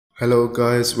Hello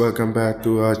guys, welcome back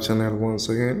to our channel once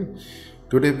again.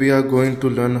 Today we are going to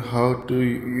learn how to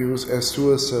use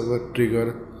SQL Server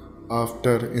trigger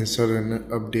after insert an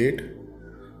update.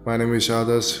 My name is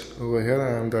Adas. Over here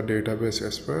I am the database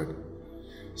expert.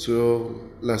 So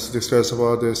let's discuss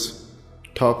about this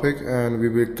topic, and we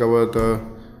will cover the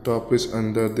topics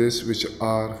under this, which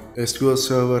are SQL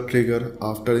Server trigger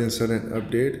after insert an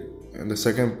update. And the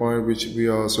second point which we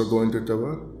are also going to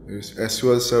cover is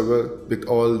SQL Server with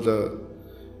all the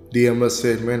DML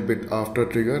statement with after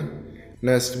trigger.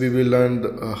 Next we will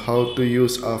learn how to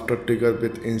use after trigger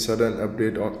with insert and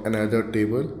update on another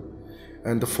table.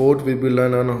 And the fourth we will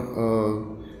learn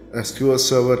on SQL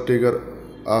Server trigger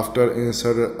after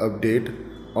insert update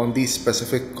on the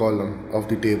specific column of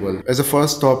the table. As the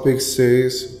first topic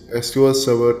says SQL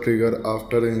Server trigger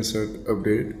after insert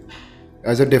update.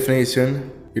 As a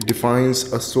definition, it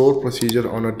defines a stored procedure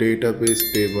on a database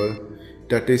table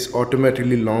that is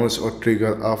automatically launched or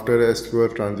triggered after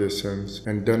SQL transactions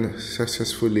and done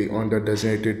successfully on the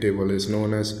designated table is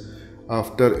known as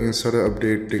after insert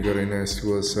update trigger in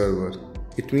SQL Server.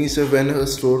 It means that when a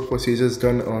stored procedure is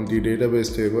done on the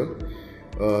database table,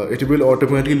 it will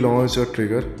automatically launch a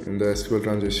trigger in the SQL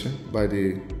transaction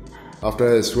after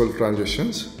SQL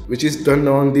transactions, which is done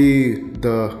on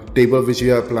the table which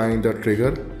we are applying the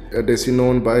trigger. This is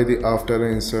known by the after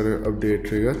insert update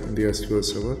trigger in the SQL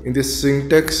Server. In this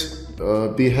syntax,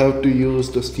 we have to use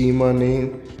the schema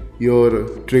name, your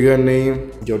trigger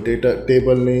name, your data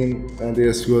table name, and the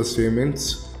SQL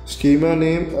statements. Schema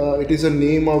name, it is a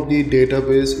name of the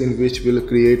database in which we'll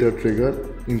create a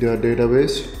trigger in the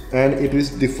database, and it is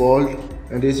default,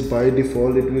 and is by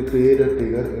default it will create a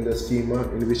trigger in the schema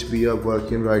in which we are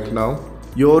working right now.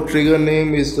 Your trigger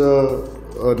name is the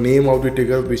name of the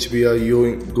trigger which we are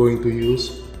going to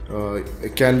use.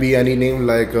 It can be any name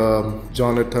like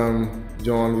Jonathan,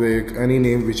 John Wick, any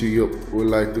name which you would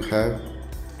like to have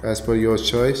as per your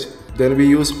choice. Then we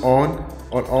use on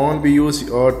we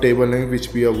use our table name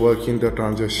which we are working the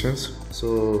transactions.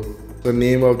 So the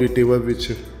name of the table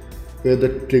where the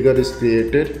trigger is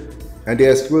created, and the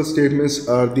SQL statements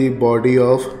are the body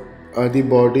of a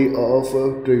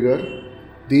trigger.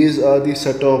 These are the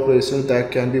set of operations that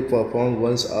can be performed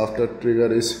once after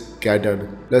trigger is gathered.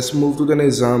 Let's move to an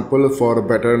example for a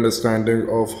better understanding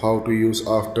of how to use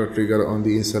after trigger on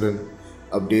the insert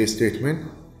update statement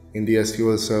in the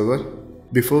SQL Server.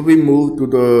 Before we move to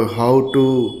the how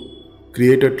to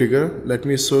create a trigger, let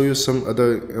me show you some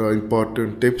other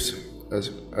important tips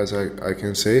as I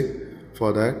can say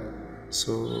for that.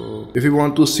 So if you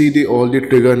want to see all the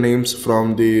trigger names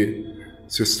from the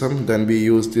system, then we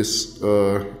use this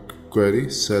query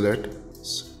select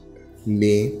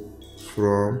name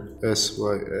from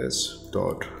sys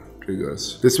dot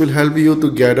triggers. This will help you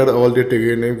to gather all the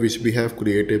trigger name which we have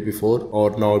created before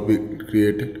or now be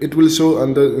created. It will show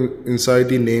inside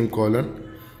the name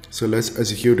column. So let's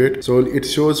execute it. So it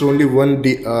shows only one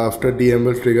after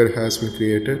DML trigger has been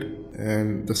created.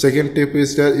 And the second tip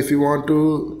is that if you want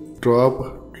to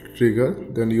drop trigger,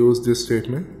 then use this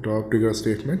statement, drop trigger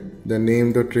statement, then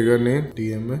name the trigger name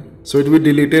DML. So it will be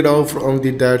deleted out from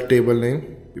that table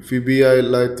name. If I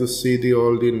like to see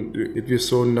it will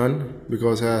show none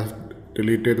because I have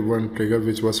deleted one trigger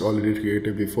which was already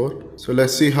created before. So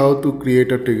let's see how to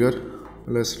create a trigger.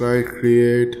 Let's write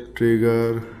create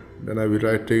trigger, then I will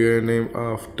write trigger name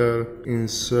after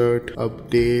insert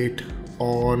update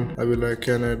on, I will write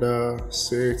Canada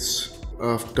 6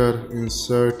 after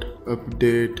insert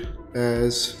update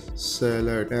as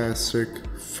select asterisk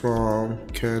from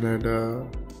Canada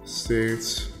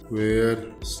states where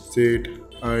state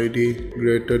ID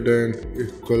greater than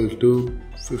equal to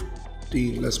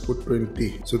 15, let's put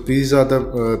 20. So these are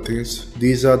the things,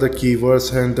 these are the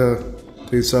keywords and the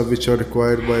things which are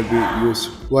required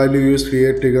while you use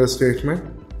create trigger statement.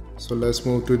 So let's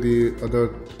move to the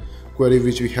other query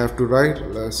which we have to write.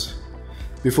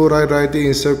 Before I write the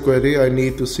insert query, I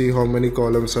need to see how many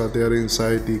columns are there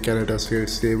inside the Canada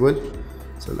states table.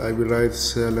 So I will write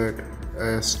select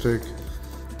asterisk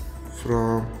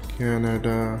from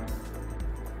Canada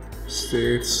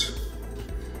states.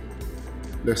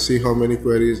 Let's see how many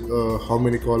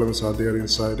columns are there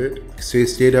inside it. Say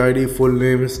state ID, full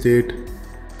name, state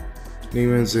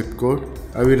name and zip code.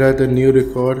 I will write a new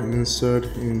record, insert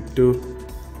into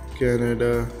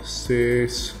Canada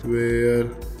states where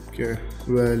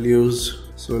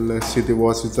values. So let's see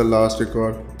what is the last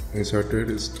record inserted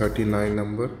is 39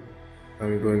 number.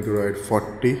 I'm going to write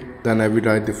 40. Then I will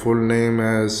write the full name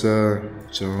as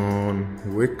John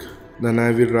Wick. Then I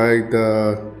will write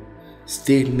the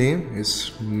state name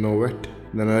is Nowet.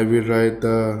 Then I will write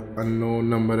the unknown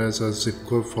number as a zip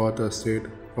code for the state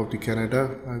of the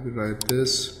Canada. I will write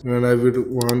this, and I will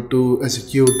want to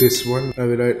execute this one. I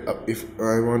will write if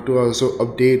I want to also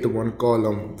update one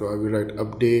column, so I will write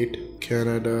update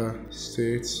Canada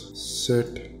states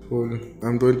set full.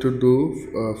 I'm going to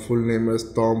do full name as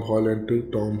Tom Holland to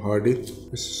Tom Hardy. It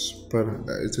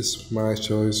is my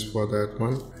choice for that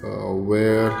one.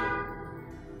 Where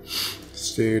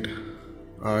state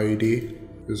ID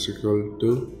is equal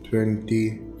to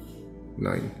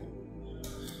 29.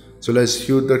 So let's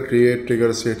execute the create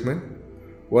trigger statement.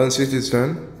 Once it is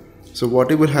done, so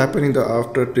what will happen in the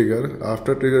after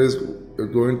trigger is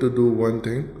going to do one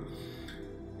thing.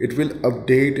 It will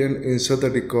update and insert the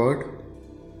record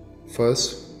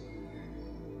first.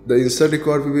 The insert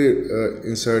record will be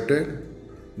inserted,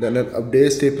 then an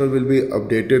update statement will be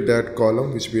updated that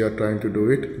column which we are trying to do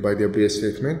it by the update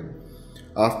statement.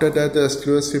 After that, the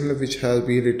SQL statement which has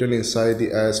been written inside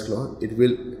the as clause, it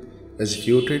will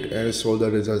execute it and show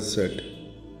the result set.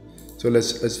 So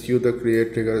let's execute the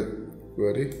create trigger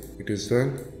query. It is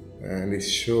done, and it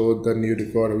showed the new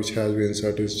record which has been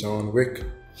inserted is John Wick,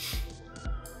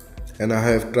 and I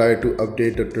have tried to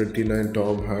update the 29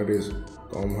 Tom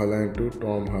Holland to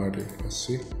Tom Hardy. Let's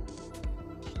see,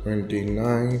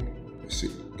 29. Let's see,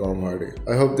 Tom Hardy.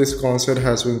 I hope this concept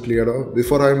has been cleared up.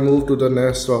 Before I move to the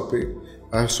next topic,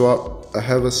 I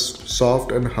have a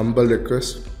soft and humble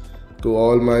request to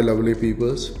all my lovely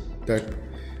peoples that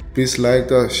please like,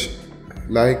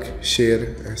 share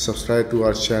and subscribe to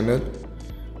our channel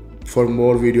for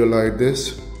more video like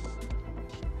this.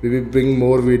 We will bring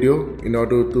more video in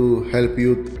order to help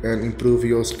you and improve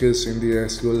your skills in the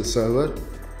SQL Server.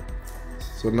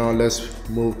 So now let's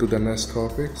move to the next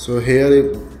topic. So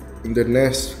here in the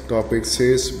next topic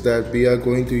says that we are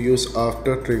going to use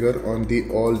after trigger on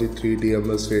all the 3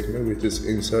 DML statement, which is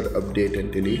insert, update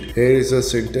and delete. Here is a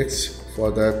syntax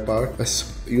for that part.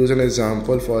 Let's use an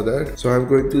example for that. So I'm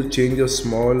going to change a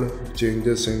small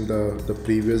changes in the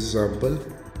previous example.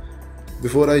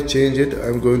 Before I change it,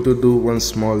 I'm going to do one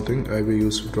small thing. I will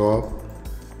use drop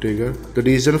trigger. The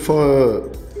reason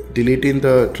for deleting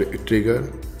the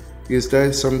trigger is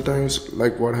that sometimes,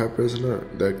 like what happens now,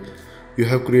 that you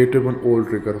have created one old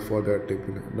trigger for that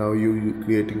table. Now you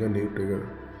creating a new trigger.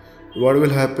 What will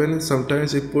happen?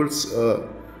 Sometimes it puts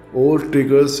old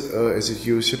triggers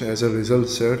execution as a result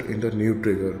set in the new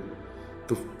trigger.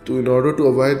 In order to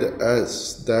avoid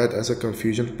that as a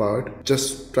confusion part,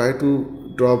 just try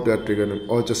to drop that trigger name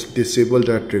or just disable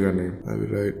that trigger name. I will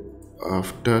write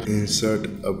after insert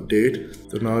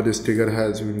update. So now this trigger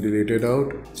has been deleted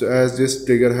out. So as this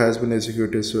trigger has been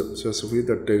executed successfully,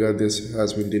 the trigger this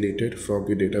has been deleted from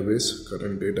the database,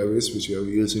 current database which we are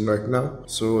using right now.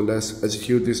 So let's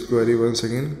execute this query once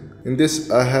again. In this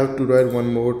I have to write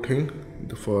one more thing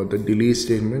for the delete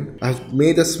statement. I've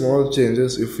made a small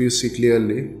changes. If you see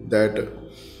clearly that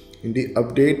in the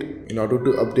update, in order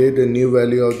to update the new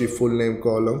value of the full name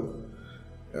column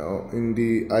in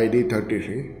the ID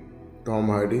 33 Tom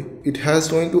Hardy, it has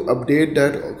going to update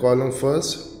that column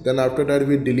first, then after that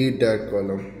we delete that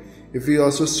column. If we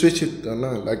also switch it,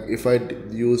 like if I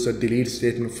use a delete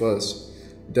statement first,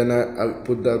 then I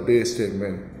put the update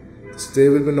statement,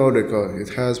 there will be no record.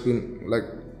 It has been like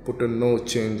put in no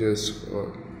changes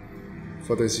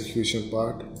for the execution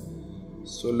part.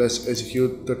 So let's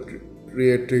execute the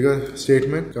create trigger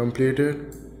statement.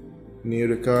 Completed. New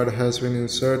record has been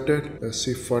inserted. Let's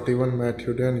see, 41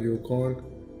 Matthew Dan Yukon.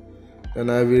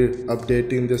 Then I will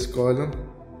updating this column.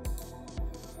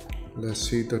 Let's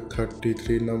see the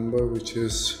 33 number, which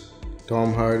is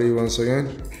Tom Hardy once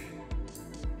again.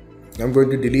 I'm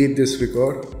going to delete this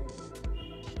record.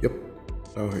 Yep,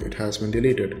 now it has been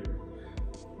deleted.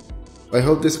 I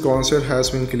hope this concept has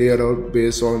been cleared out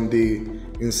based on the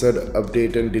insert,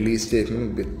 update and delete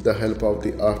statement with the help of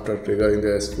the after trigger in the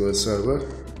SQL Server.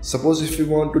 Suppose if you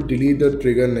want to delete the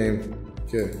trigger name,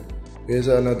 okay, here's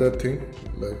another thing.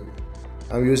 Like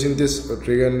I'm using this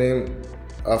trigger name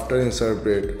after insert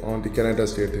update on the Canada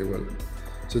state table.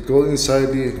 So go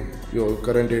inside your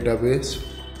current database,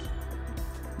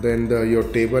 then your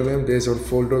table name, there's a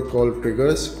folder called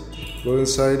triggers. Go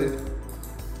inside it,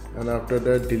 and after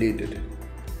that delete it.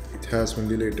 It has been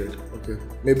deleted. Okay,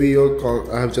 maybe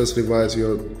I have just revised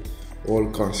your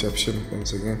old conception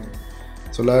once again.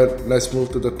 So let's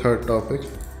move to the third topic.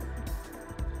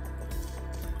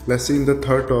 Let's see in the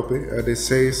third topic, and it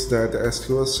says that the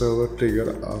SQL Server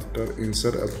trigger after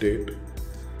insert update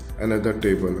another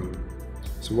table.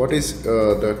 So what is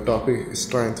the topic is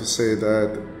trying to say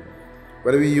that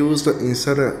when we use the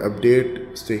insert and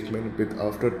update statement with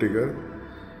after trigger,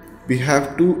 we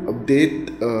have to update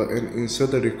and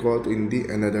insert the record in the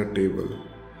another table.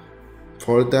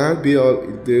 For that,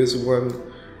 there is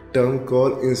one term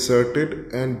called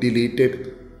inserted and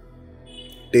deleted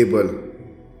table.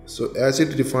 So as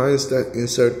it defines the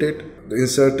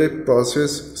inserted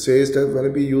process says that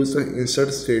when we use the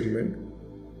insert statement,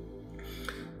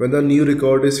 when the new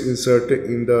record is inserted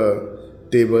in the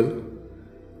table,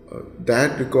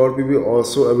 that record will be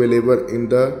also available in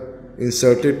the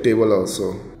inserted table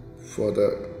also for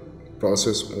the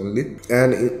process only.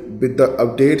 And with the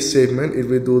update statement, it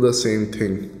will do the same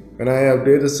thing. When I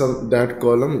update that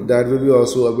column, that will be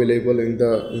also available in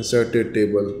the inserted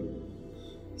table.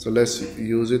 So let's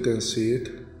use it and see it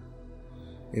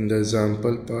in the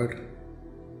example part.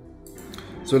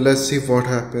 So let's see what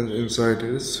happens inside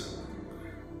this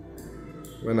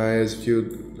when I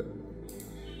execute.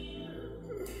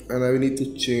 And I will need to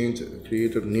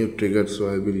create a new trigger. So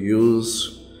I will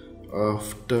use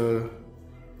after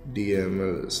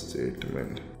DML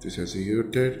statement. This is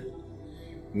executed.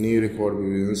 New record will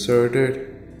be inserted.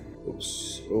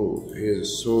 Oops. Oh, here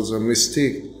shows a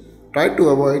mistake. Try to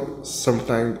avoid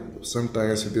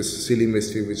sometimes this silly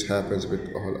mistake which happens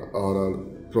with all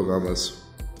programmers.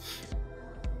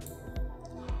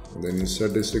 And then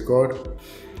insert this record.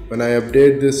 When I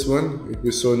update this one, it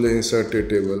will show in the inserted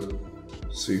table.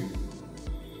 See.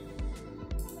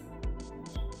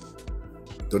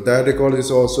 So that record is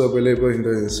also available in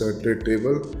the inserted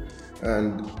table,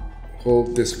 and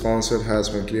hope this concept has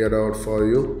been cleared out for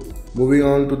you. Moving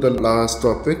on to the last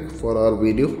topic for our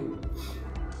video.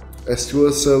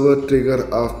 SQL Server trigger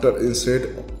after insert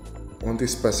on the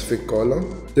specific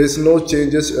column. There is no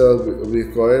changes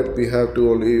required. We have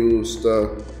to only use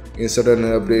the insert and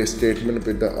update statement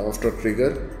with the after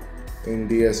trigger in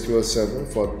the SQL Server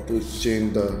to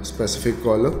change the specific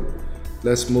column.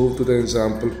 Let's move to the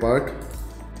example part.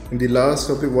 In the last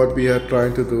topic, what we are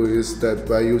trying to do is that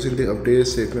by using the update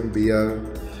statement, we are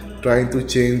trying to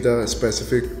change the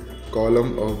specific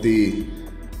column of the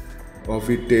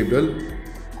table.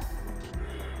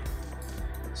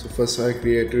 So first I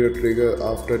created a trigger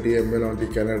after DML on the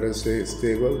Canada States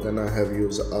table, then I have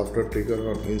used after trigger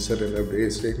on insert and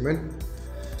update statement.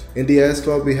 In the as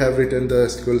clause we have written the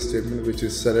SQL statement which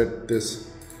is select this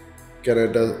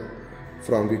Canada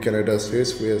from the Canada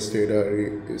States where state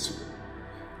is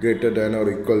greater than or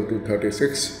equal to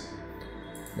 36.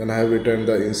 Then I have written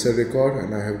the insert record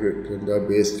and I have written the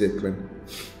base statement.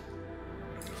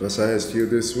 First I execute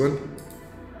this one.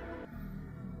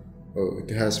 Oh,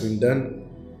 it has been done.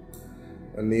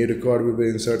 A new record will be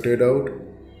inserted out.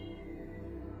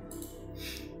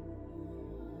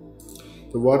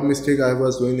 So what mistake I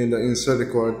was doing in the insert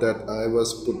record, that I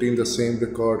was putting the same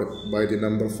record by the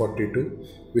number 42,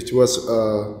 which was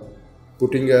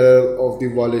putting error of the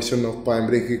violation of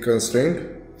primary key constraint.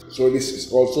 So this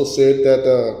is also said that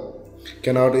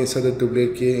cannot insert the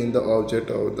duplicate key in the object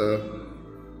of the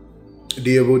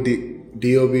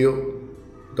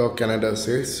dobo.canada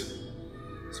says.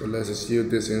 So let's execute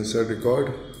this insert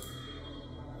record.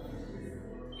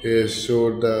 Here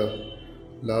showed the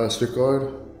last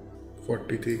record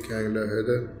 43 Canada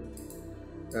header,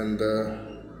 and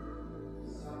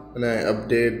when I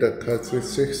update the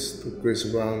 36 to Chris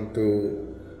Brown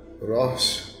to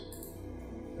Ross,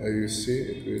 as you see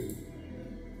it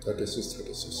will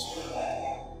 36.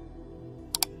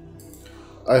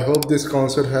 I hope this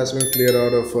concept has been cleared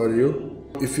out for you.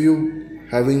 If you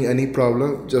having any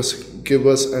problem, just give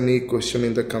us any question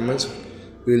in the comments.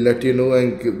 We'll let you know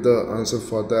and give the answer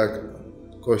for that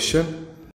question.